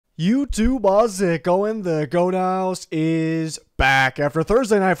YouTube, how's it going? The Goat House is back after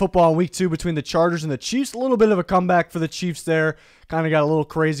Thursday Night Football in Week 2 between the Chargers and the Chiefs. A little bit of a comeback for the Chiefs there. Kind of got a little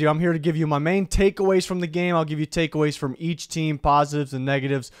crazy. I'm here to give you my main takeaways from the game. I'll give you takeaways from each team, positives and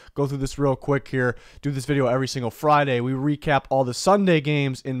negatives. Go through this real quick here. Do this video every single Friday. We recap all the Sunday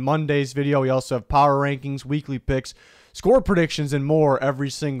games in Monday's video. We also have power rankings, weekly picks, score predictions, and more every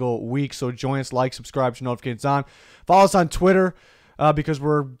single week. So join us, like, subscribe, turn notifications on. Follow us on Twitter. Because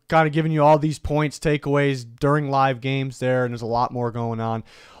we're kind of giving you all these points, takeaways during live games there, and there's a lot more going on.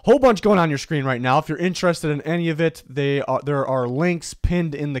 Whole bunch going on your screen right now. If you're interested in any of it, there are links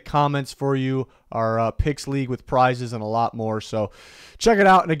pinned in the comments for you, our Picks League with prizes and a lot more. So check it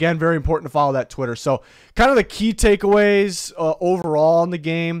out. And again, very important to follow that Twitter. So kind of the key takeaways overall in the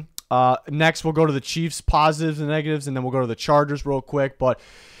game. Next, we'll go to the Chiefs' positives and negatives, and then we'll go to the Chargers real quick. But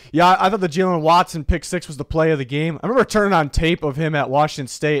yeah, I thought the Jalen Watson pick six was the play of the game. I remember turning on tape of him at Washington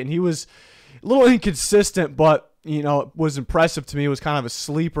State, and he was a little inconsistent, but it was impressive to me. It was kind of a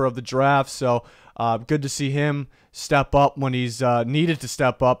sleeper of the draft, so good to see him step up when he's needed to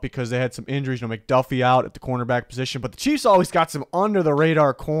step up because they had some injuries. McDuffie out at the cornerback position, but the Chiefs always got some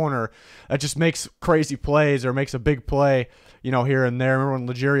under-the-radar corner that just makes crazy plays or makes a big play, here and there. Remember when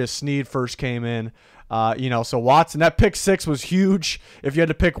L'Jarius Sneed first came in? So Watson, that pick six was huge. If you had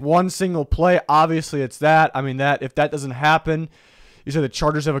to pick one single play, obviously it's that. I mean, if that doesn't happen, you said the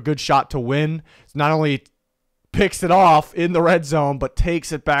Chargers have a good shot to win. It's not only picks it off in the red zone, but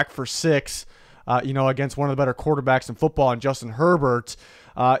takes it back for six, against one of the better quarterbacks in football, and Justin Herbert.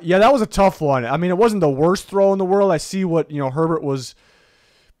 Yeah, that was a tough one. I mean, it wasn't the worst throw in the world. I see what, Herbert was,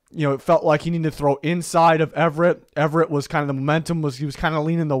 it felt like he needed to throw inside of Everett. Everett was kind of the momentum he was kind of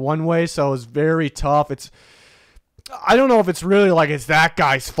leaning the one way, so it was very tough. I don't know if it's really like it's that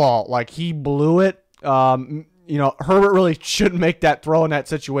guy's fault. Like he blew it. Herbert really shouldn't make that throw in that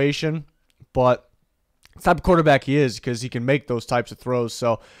situation, but it's the type of quarterback he is because he can make those types of throws.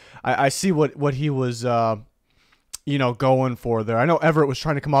 So I see what he was, going for there. I know Everett was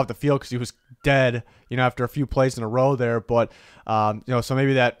trying to come off the field because he was dead, after a few plays in a row there, but so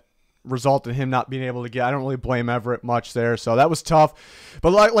maybe that resulted in him not being able to get. I don't really blame Everett much there, so that was tough.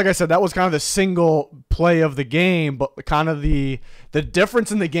 But like I said, that was kind of the single play of the game, but kind of the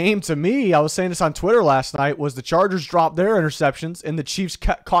difference in the game to me, I was saying this on Twitter last night, was the Chargers dropped their interceptions and the Chiefs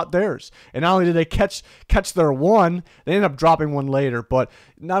caught theirs. And not only did they catch their one, they ended up dropping one later, but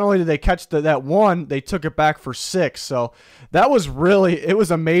not only did they catch that one, they took it back for six. So that was it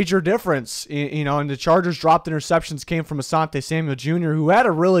was a major difference, and the Chargers dropped interceptions came from Asante Samuel Jr., who had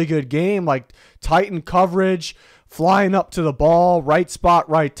a really good game, like tighten coverage, flying up to the ball, right spot,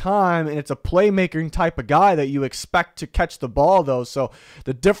 right time, and it's a playmaking type of guy that you expect to catch the ball, though. So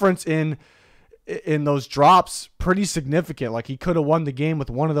the difference in those drops, pretty significant. Like he could have won the game with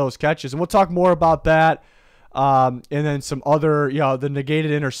one of those catches, and we'll talk more about that. And then some other, the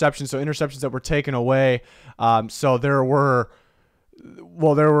negated interceptions, so interceptions that were taken away. So there were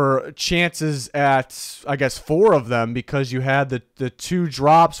chances at, I guess, 4 of them because you had the 2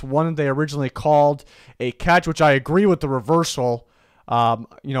 drops. One that they originally called a catch, which I agree with the reversal,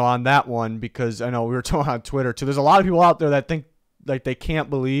 on that one, because I know we were talking on Twitter too. There's a lot of people out there that think like they can't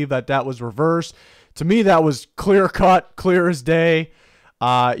believe that was reversed. To me, that was clear cut, clear as day.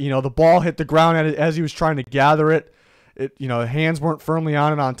 The ball hit the ground as he was trying to gather it. The hands weren't firmly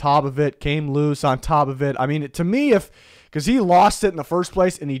on it on top of it, came loose on top of it. I mean, to me, because he lost it in the first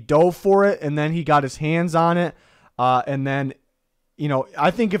place and he dove for it and then he got his hands on it. And then,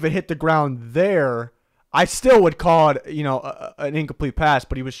 I think if it hit the ground there, I still would call it, an incomplete pass,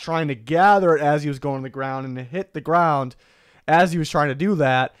 but he was trying to gather it as he was going to the ground and it hit the ground as he was trying to do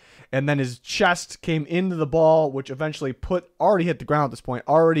that. And then his chest came into the ball, which eventually already hit the ground at this point.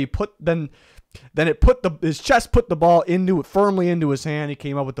 His chest put the ball firmly into his hand. He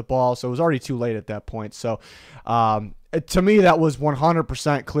came up with the ball, so it was already too late at that point. So to me, that was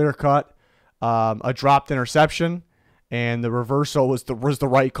 100% clear cut, a dropped interception, and the reversal was the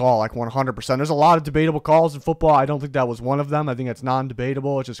right call, like 100%. There's a lot of debatable calls in football. I don't think that was one of them. I think that's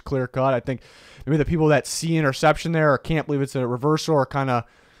non-debatable. It's just clear cut. I think maybe the people that see interception there or can't believe it's a reversal are kind of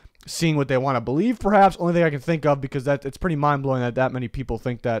seeing what they want to believe, perhaps. Only thing I can think of, because it's pretty mind-blowing that many people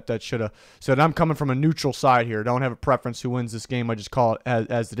think that should have. So I'm coming from a neutral side here. Don't have a preference who wins this game. I just call it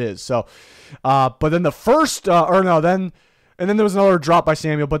as it is. So, but then the first, then there was another drop by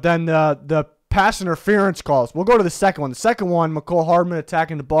Samuel, but then the pass interference calls. We'll go to the second one. The second one, McCole Hardman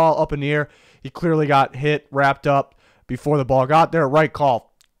attacking the ball up in the air. He clearly got wrapped up before the ball got there. Right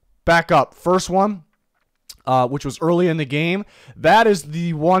call. Back up. First one, which was early in the game. That is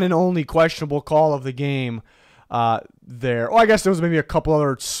the one and only questionable call of the game. there. Oh, I guess there was maybe a couple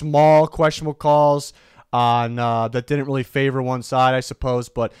other small questionable calls on that didn't really favor one side, I suppose.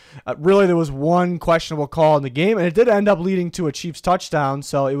 But really, there was one questionable call in the game, and it did end up leading to a Chiefs touchdown.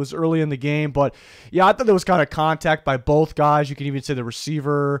 So it was early in the game. But yeah, I thought there was kind of contact by both guys. You can even say the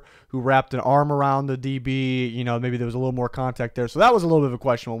receiver who wrapped an arm around the DB. You know, maybe there was a little more contact there. So that was a little bit of a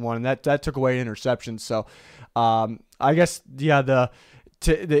questionable one, and that took away interceptions. So I guess yeah, the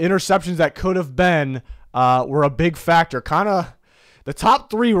interceptions that could have been were a big factor. Kind of. The top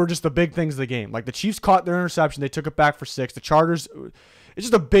three were just the big things of the game. Like the Chiefs caught their interception. They took it back for 6. The Chargers, it's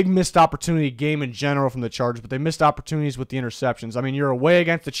just a big missed opportunity game in general from the Chargers, but they missed opportunities with the interceptions. I mean, you're away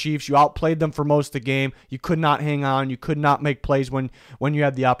against the Chiefs. You outplayed them for most of the game. You could not hang on. You could not make plays when you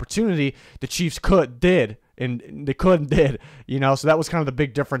had the opportunity. The Chiefs did. And they did, you know, so that was kind of the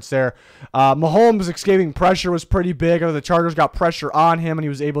big difference there. Mahomes escaping pressure was pretty big. The Chargers got pressure on him, and he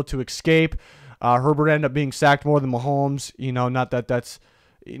was able to escape. Herbert ended up being sacked more than Mahomes. You know, not that that's,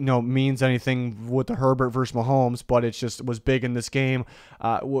 you know, means anything with the Herbert versus Mahomes, but it just was big in this game.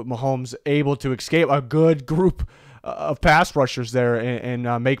 With Mahomes able to escape a good group of pass rushers there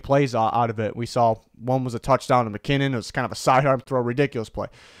and make plays out of it. We saw one was a touchdown to McKinnon. It was kind of a sidearm throw, ridiculous play.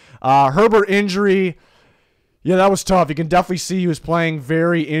 Herbert injury. Yeah, that was tough. You can definitely see he was playing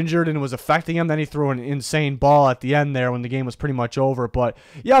very injured and it was affecting him. Then he threw an insane ball at the end there when the game was pretty much over. But,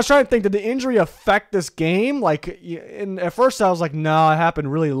 yeah, I was trying to think, did the injury affect this game? Like, at first I was like, no, it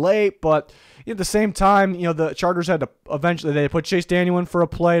happened really late. But at the same time, you know, the Chargers had to eventually, they put Chase Daniel in for a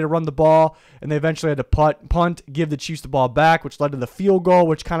play to run the ball, and they eventually had to punt, give the Chiefs the ball back, which led to the field goal,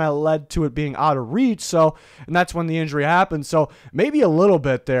 which kind of led to it being out of reach. So, and that's when the injury happened. So maybe a little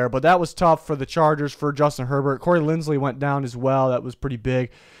bit there, but that was tough for the Chargers, for Justin Herbert. Corey Linsley went down as well. That was pretty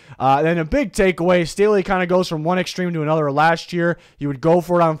big. Then a big takeaway, Staley kind of goes from one extreme to another. Last year, he would go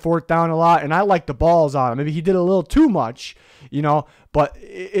for it on 4th down a lot, and I like the balls on him. Maybe he did a little too much, you know, but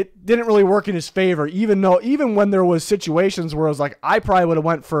it didn't really work in his favor, even when there was situations where I was like, I probably would have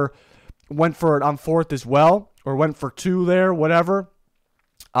went for it on 4th as well, or went for 2 there, whatever.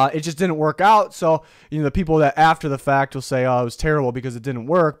 It just didn't work out. So, you know, the people that after the fact will say, oh, it was terrible because it didn't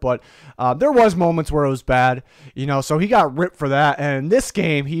work. But there was moments where it was bad, you know, so he got ripped for that. And in this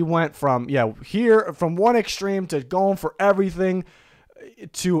game, he went from one extreme to going for everything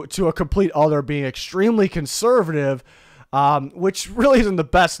to a complete other, being extremely conservative, which really isn't the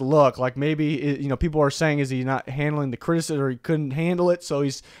best look. Like maybe, you know, people are saying, is he not handling the criticism, or he couldn't handle it? So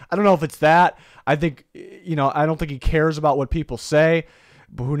I don't know if it's that. I think, you know, I don't think he cares about what people say.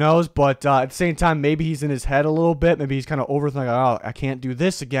 But who knows? But at the same time, maybe he's in his head a little bit. Maybe he's kind of overthinking, oh, I can't do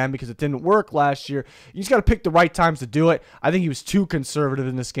this again because it didn't work last year. You just got to pick the right times to do it. I think he was too conservative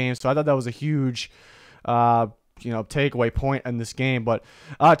in this game, so I thought that was a huge takeaway point in this game. But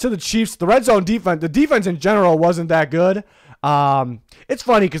to the Chiefs, the red zone defense, the defense in general wasn't that good. It's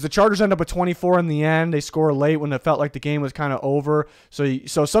funny because the Chargers end up with 24 in the end. They score late when it felt like the game was kind of over.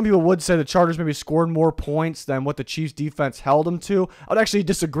 So some people would say the Chargers maybe scored more points than what the Chiefs defense held them to. I would actually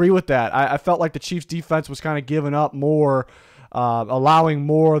disagree with that. I felt like the Chiefs defense was kind of giving up more, allowing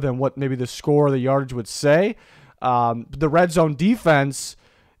more than what maybe the score or the yardage would say. The red zone defense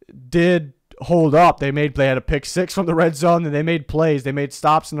did hold up. They had a pick 6 from the red zone, and they made plays. They made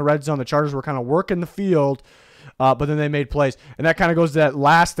stops in the red zone. The Chargers were kind of working the field. But then they made plays. And that kind of goes to that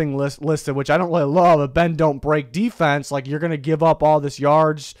last thing listed, which I don't really love, a bend, don't break defense. Like, you're going to give up all this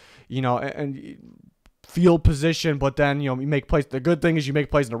yards, you know, and field position, but then, you know, you make plays. The good thing is you make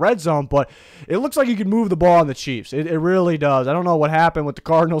plays in the red zone, but it looks like you can move the ball on the Chiefs. It really does. I don't know what happened with the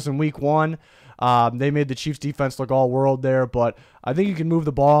Cardinals in week 1. They made the Chiefs defense look all world there, but I think you can move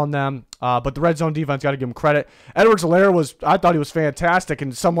the ball on them. But the red zone defense, got to give him credit. Edwards-Helaire I thought he was fantastic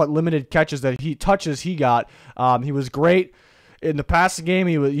in somewhat limited catches he got. He was great in the passing game.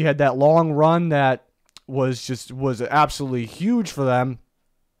 He had that long run that was absolutely huge for them.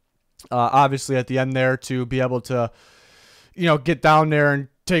 Obviously at the end there to be able to, you know, get down there and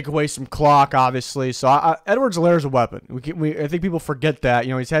take away some clock, obviously. So Edwards-Helaire is a weapon. I think people forget that.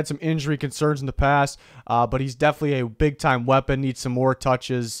 You know, he's had some injury concerns in the past, but he's definitely a big-time weapon. Needs some more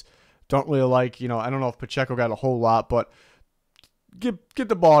touches. Don't really like, you know, I don't know if Pacheco got a whole lot, but get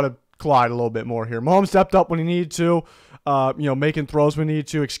the ball to Clyde a little bit more here. Mahomes stepped up when he needed to, you know, making throws when he needed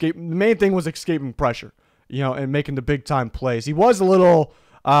to. The main thing was escaping pressure, you know, and making the big-time plays. He was a little...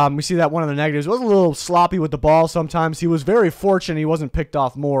 we see that one of the negatives. He was a little sloppy with the ball sometimes. He was very fortunate he wasn't picked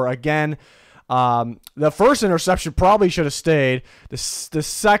off more. Again, the first interception probably should have stayed. The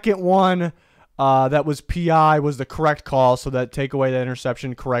second one that was PI was the correct call, so that take away that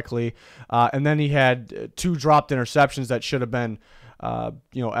interception correctly. And then he had 2 dropped interceptions that should have been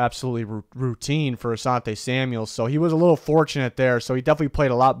absolutely routine for Asante Samuel. So he was a little fortunate there. So he definitely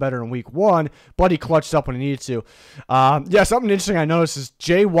played a lot better in week 1, but he clutched up when he needed to. Something interesting I noticed is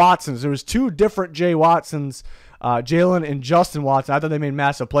Jay Watson's. There was 2 different Jay Watsons, Jalen and Justin Watson. I thought they made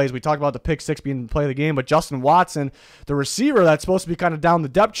massive plays. We talked about the pick 6 being the play of the game, but Justin Watson, the receiver that's supposed to be kind of down the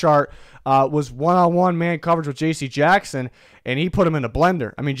depth chart, was one-on-one man coverage with J.C. Jackson, and he put him in a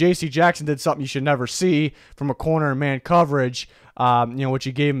blender. I mean, J.C. Jackson did something you should never see from a corner and man coverage, which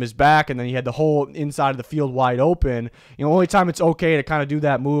he gave him his back, and then he had the whole inside of the field wide open. Only time it's okay to kind of do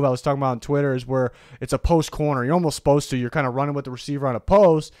that move I was talking about on Twitter is where it's a post corner. You're almost supposed to. You're kind of running with the receiver on a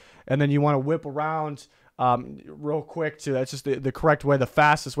post, and then you want to whip around real quick to, that's just the correct way, the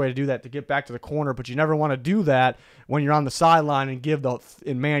fastest way to do that, to get back to the corner. But you never want to do that when you're on the sideline and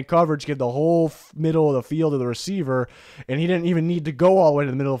in man coverage, give the whole middle of the field to the receiver. And he didn't even need to go all the way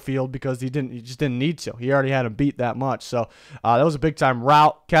to the middle of the field because he just didn't need to. He already had him beat that much. So that was a big time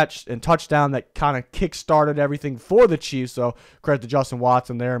route, catch, and touchdown that kind of kick-started everything for the Chiefs. So credit to Justin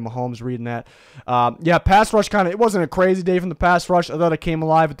Watson there, and Mahomes reading that. Pass rush it wasn't a crazy day from the pass rush. I thought it came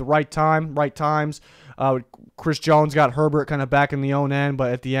alive at the right times. Chris Jones got Herbert kind of back in the own end,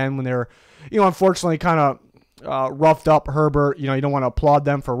 but at the end when they were, unfortunately kind of roughed up Herbert, you don't want to applaud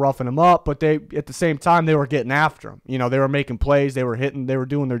them for roughing him up, but they, at the same time, they were getting after him. They were making plays, they were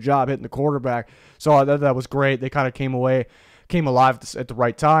doing their job, hitting the quarterback. So I thought that was great. They kind of came alive at the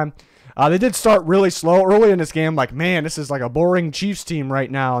right time. They did start really slow early in this game. Like, man, this is like a boring Chiefs team right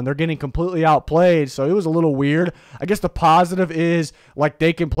now, and they're getting completely outplayed. So it was a little weird. I guess the positive is, like,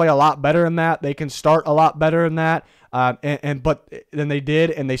 they can play a lot better than that. They can start a lot better than that. But then they did,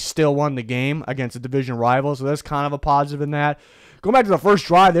 and they still won the game against a division rival. So that's kind of a positive in that. Going back to the first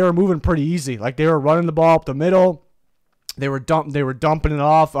drive, they were moving pretty easy. Like, they were running the ball up the middle. They were dumping it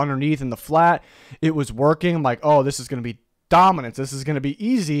off underneath in the flat. It was working. I'm like, oh, this is going to be dominance. This is going to be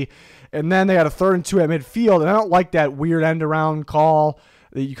easy. And then they had a 3rd and 2 at midfield, and I don't like that weird end around call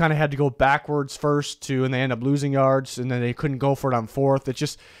that you kind of had to go backwards first to, and they end up losing yards, and then they couldn't go for it on 4th.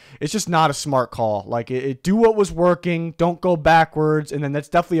 It's just not a smart call. Like, do what was working, don't go backwards, and then that's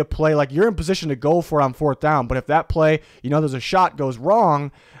definitely a play. Like, you're in position to go for it on 4th down, but if that play, there's a shot goes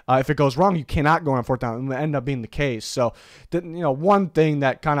wrong, if it goes wrong, you cannot go on 4th down. It will end up being the case. So, one thing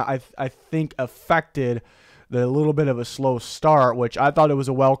that kind of I think affected the little bit of a slow start, which I thought it was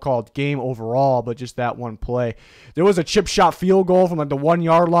a well-called game overall, but just that one play. There was a chip shot field goal from like the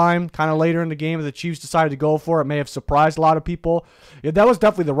 1-yard line kind of later in the game that the Chiefs decided to go for. It may have surprised a lot of people. Yeah, that was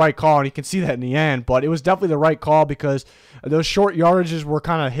definitely the right call, and you can see that in the end, but it was definitely the right call because those short yardages were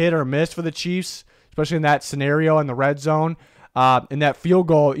kind of hit or miss for the Chiefs, especially in that scenario in the red zone. And that field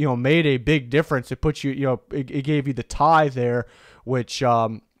goal, made a big difference. It put you, it gave you the tie there, which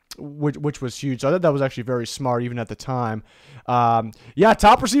was huge. So I thought that was actually very smart even at the time.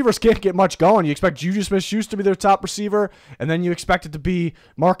 Top receivers can't get much going. You expect Juju Smith-Schuster to be their top receiver, and then you expect it to be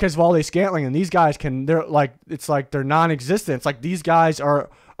Marquez Valdes-Scantling, and these guys it's like they're non-existent. It's like these guys are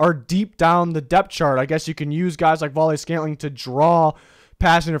deep down the depth chart. I guess you can use guys like Valdes-Scantling to draw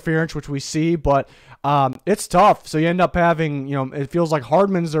pass interference, which we see, but it's tough. So you end up having, it feels like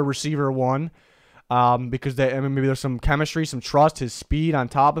Hardman's their receiver 1. Because maybe there's some chemistry, some trust, his speed on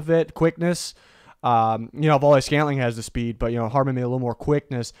top of it, quickness. Valdes-Scantling has the speed, but Hardman made a little more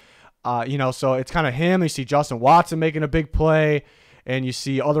quickness. So it's kind of him. You see Justin Watson making a big play, and you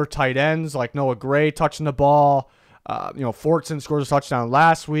see other tight ends like Noah Gray touching the ball. Fortson scores a touchdown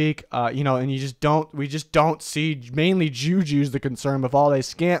last week. And we just don't see, mainly Juju's the concern, but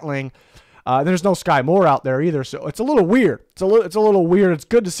Valdes-Scantling. There's no Sky Moore out there either, so it's a little weird. It's a little weird. It's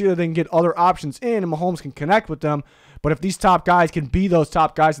good to see that they can get other options in, and Mahomes can connect with them. But if these top guys can be those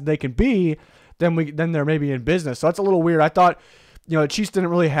top guys that they can be, then they're maybe in business. So that's a little weird. I thought, the Chiefs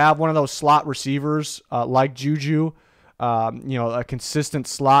didn't really have one of those slot receivers like Juju. A consistent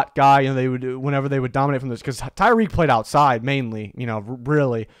slot guy. They would, whenever they would dominate from this, because Tyreek played outside mainly.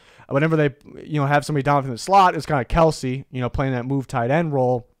 Really, whenever they have somebody dominate from the slot, it's kind of Kelsey. Playing that move tight end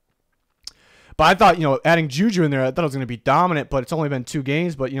role. But I thought, adding Juju in there, I thought it was going to be dominant, but it's only been 2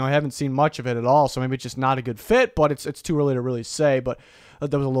 games, but, I haven't seen much of it at all, so maybe it's just not a good fit, but it's too early to really say, but I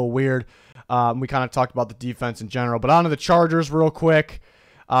thought that was a little weird. We kind of talked about the defense in general, but on to the Chargers real quick.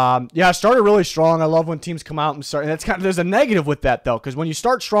 I started really strong. I love when teams come out and start, and there's a negative with that, though, because when you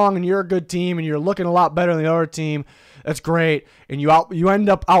start strong and you're a good team and you're looking a lot better than the other team, that's great, and you end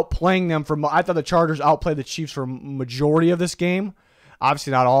up outplaying them. I thought the Chargers outplayed the Chiefs for a majority of this game,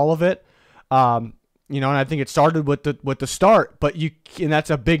 obviously not all of it. And I think it started with the start, and that's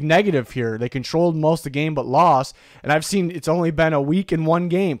a big negative here. They controlled most of the game but lost, and I've seen it's only been a week and one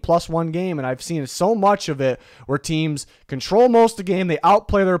game, plus one game, and I've seen so much of it where teams control most of the game, they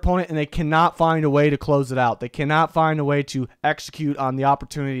outplay their opponent, and they cannot find a way to close it out. They cannot find a way to execute on the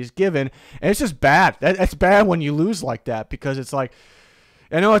opportunities given, and it's just bad. It's bad when you lose like that, because it's like,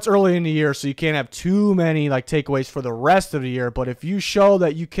 I know it's early in the year, so you can't have too many takeaways for the rest of the year, but if you show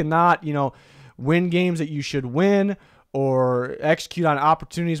that you cannot, win games that you should win or execute on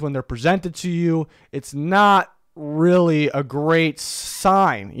opportunities when they're presented to you, it's not really a great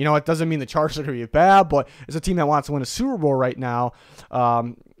sign. It doesn't mean the Chargers are going to be bad, but it's a team that wants to win a Super Bowl right now.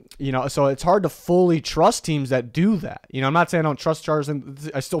 So it's hard to fully trust teams that do that. I'm not saying I don't trust Chargers, and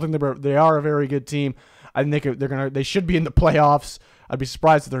I still think they are a very good team. I think they should be in the playoffs. I'd be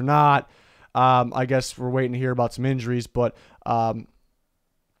surprised if they're not. I guess we're waiting to hear about some injuries, but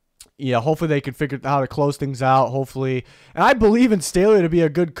hopefully they can figure out how to close things out, hopefully. And I believe in Staley to be a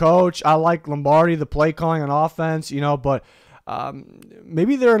good coach. I like Lombardi, the play calling on offense, but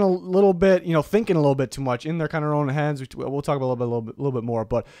maybe they're in a little bit, thinking a little bit too much in their kind of own hands. We'll talk about a little bit more.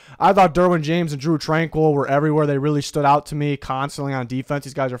 But I thought Derwin James and Drew Tranquill were everywhere. They really stood out to me constantly on defense.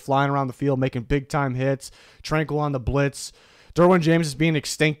 These guys are flying around the field, making big-time hits. Tranquill on the blitz. Derwin James is being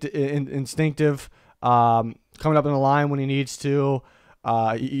instinctive, coming up in the line when he needs to.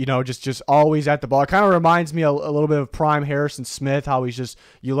 Just always at the ball. It kind of reminds me a little bit of prime Harrison Smith, how he's just,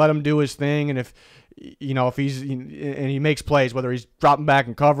 you let him do his thing, and if he's, and he makes plays, whether he's dropping back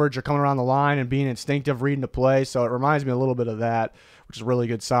in coverage or coming around the line and being instinctive, reading the play. So it reminds me a little bit of that, which is a really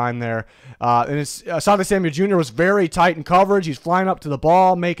good sign there. And Asante Samuel Jr. was very tight in coverage. He's flying up to the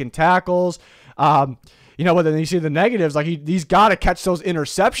ball, making tackles. But then you see the negatives, he's got to catch those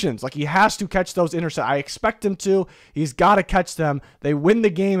interceptions. He has to catch those interceptions. I expect him to. He's got to catch them. They win the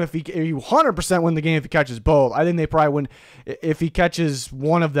game if he 100% win the game if he catches both. I think they probably win if he catches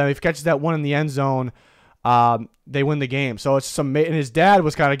one of them. If he catches that one in the end zone, they win the game. So it's and his dad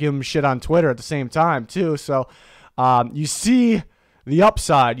was kind of giving him shit on Twitter at the same time too. So you see the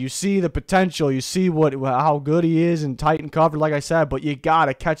upside, you see the potential, you see how good he is and tight and covered, like I said, but you got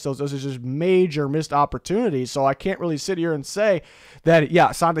to catch those. Those are just major missed opportunities. So I can't really sit here and say that,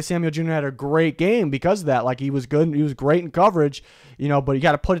 Asante Samuel Jr. had a great game because of that. He was good, he was great in coverage, but you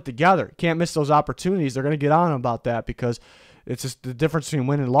got to put it together. You can't miss those opportunities. They're going to get on him about that because it's just the difference between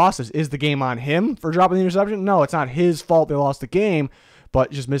win and losses. Is the game on him for dropping the interception? No, it's not his fault they lost the game,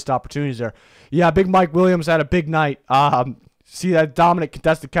 but just missed opportunities there. Yeah, Big Mike Williams had a big night. See that dominant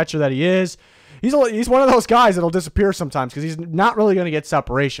contested catcher that he is. He's one of those guys that'll disappear sometimes because he's not really going to get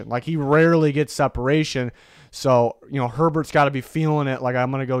separation. He rarely gets separation. So, Herbert's got to be feeling it. I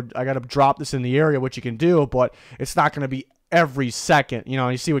got to drop this in the area, which you can do, but it's not going to be every second.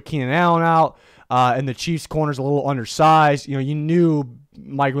 You see with Keenan Allen out, and the Chiefs' corner's a little undersized. You knew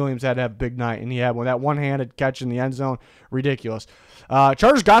Mike Williams had to have a big night, and he had one. That one-handed catch in the end zone, ridiculous.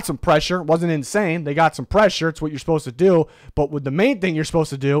 Chargers got some pressure. It wasn't insane. They got some pressure. It's what you're supposed to do. But the main thing you're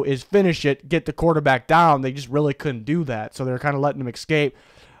supposed to do is finish it, get the quarterback down. They just really couldn't do that. So they're kind of letting him escape.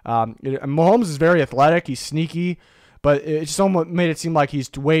 Mahomes is very athletic. He's sneaky. But it just almost made it seem like he's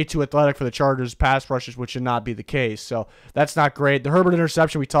way too athletic for the Chargers' pass rushers, which should not be the case. So that's not great. The Herbert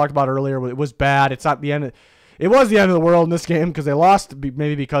interception we talked about earlier, it was bad. It's not the end. It was the end of the world in this game because they lost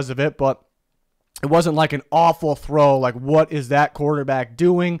maybe because of it, but it wasn't an awful throw. What is that quarterback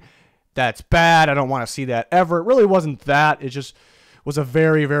doing? That's bad. I don't want to see that ever. It really wasn't that. It just was a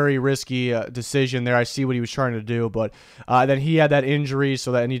very, very risky decision there. I see what he was trying to do, but then he had that injury,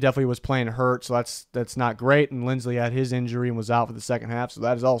 and he definitely was playing hurt, so that's not great. And Lindsley had his injury and was out for the second half, so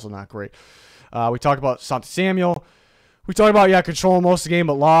that is also not great. We talked about Asante Samuel. We talked about, controlling most of the game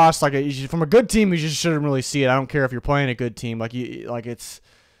but lost. From a good team, you just shouldn't really see it. I don't care if you're playing a good team.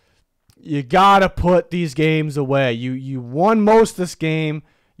 You gotta put these games away. You won most of this game.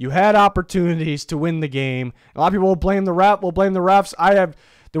 You had opportunities to win the game. A lot of people will blame the ref. Will blame the refs.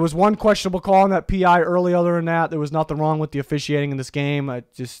 There was one questionable call on that PI early. Other than that, there was nothing wrong with the officiating in this game.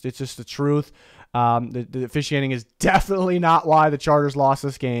 It's just the truth. The officiating is definitely not why the Chargers lost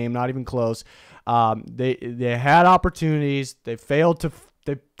this game. Not even close. They had opportunities. They failed to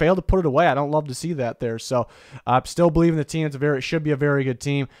put it away. I don't love to see that there. So I still believe in the team. It should be a very good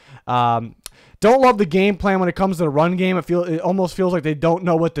team. Don't love the game plan when it comes to the run game. It almost feels like they don't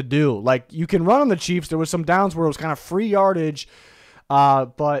know what to do. You can run on the Chiefs. There was some downs where it was kind of free yardage.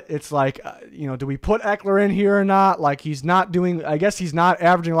 But it's do we put Eckler in here or not? He's not doing, I guess he's not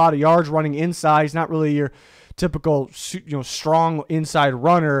averaging a lot of yards running inside. He's not really your typical, strong inside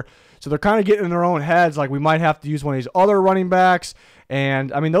runner. So they're kind of getting in their own heads. We might have to use one of these other running backs.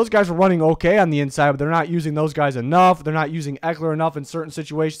 And, I mean, those guys were running okay on the inside, but they're not using those guys enough. They're not using Eckler enough in certain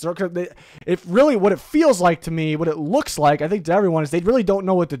situations. It really, what it feels like to me, what it looks like, I think to everyone, is they really don't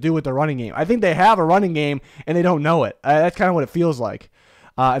know what to do with their running game. I think they have a running game, and they don't know it. That's kind of what it feels like.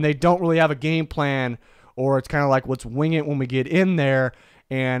 And they don't really have a game plan, or it's kind of like, let's wing it when we get in there.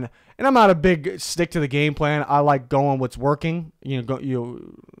 And I'm not a big stick to the game plan. I like going what's working,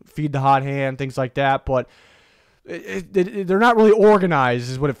 feed the hot hand, things like that. But they're not really organized,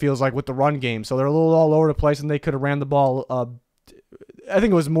 is what it feels like with the run game. So they're a little all over the place, and they could have ran the ball. I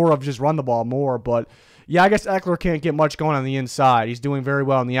think it was more of just run the ball more. But yeah, I guess Eckler can't get much going on the inside. He's doing very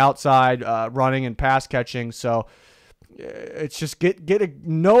well on the outside, running and pass catching. So it's just get to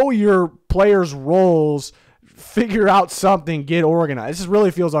know your players' roles, figure out something, get organized. This just really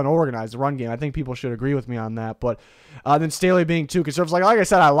feels unorganized, the run game. I think people should agree with me on that. But then Staley being too conservative. Like I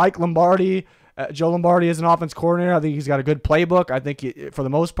said, I like Lombardi. Joe Lombardi is an offense coordinator. I think he's got a good playbook. I think for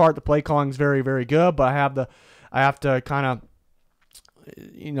the most part, the play calling is very, very good. But I have to kind of,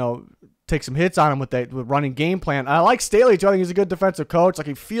 take some hits on him with running game plan. I like Staley too. I think he's a good defensive coach. Like,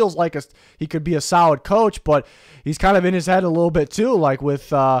 he feels like he could be a solid coach, but he's kind of in his head a little bit too. Like with,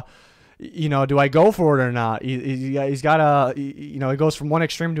 do I go for it or not? He's got he goes from one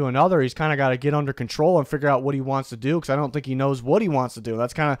extreme to another. He's kind of got to get under control and figure out what he wants to do, because I don't think he knows what he wants to do.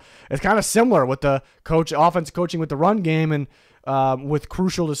 It's kind of similar with the offense coaching with the run game and with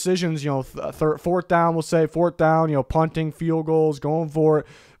crucial decisions. Fourth down, punting, field goals, going for it,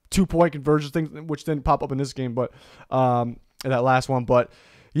 2-point conversions, things which didn't pop up in this game, but that last one, but.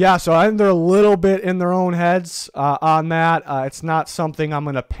 Yeah, so I think they're a little bit in their own heads on that. It's not something I'm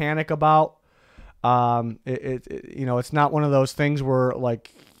going to panic about. It's not one of those things where like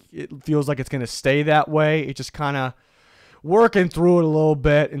it feels like it's going to stay that way. It's just kind of working through it a little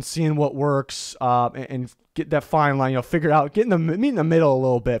bit and seeing what works and get that fine line. Figure it out, meet in the middle a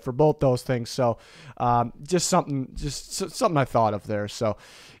little bit for both those things. So just something I thought of there. So.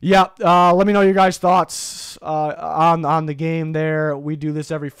 Yeah, let me know your guys' thoughts on the game there. We do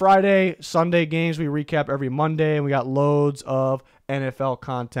this every Friday. Sunday games we recap every Monday, and we got loads of NFL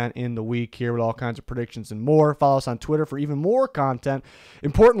content in the week here with all kinds of predictions and more. Follow us on Twitter for even more content.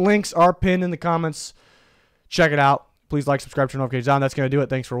 Important links are pinned in the comments. Check it out. Please like, subscribe, turn notifications on. That's going to do it.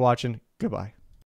 Thanks for watching. Goodbye.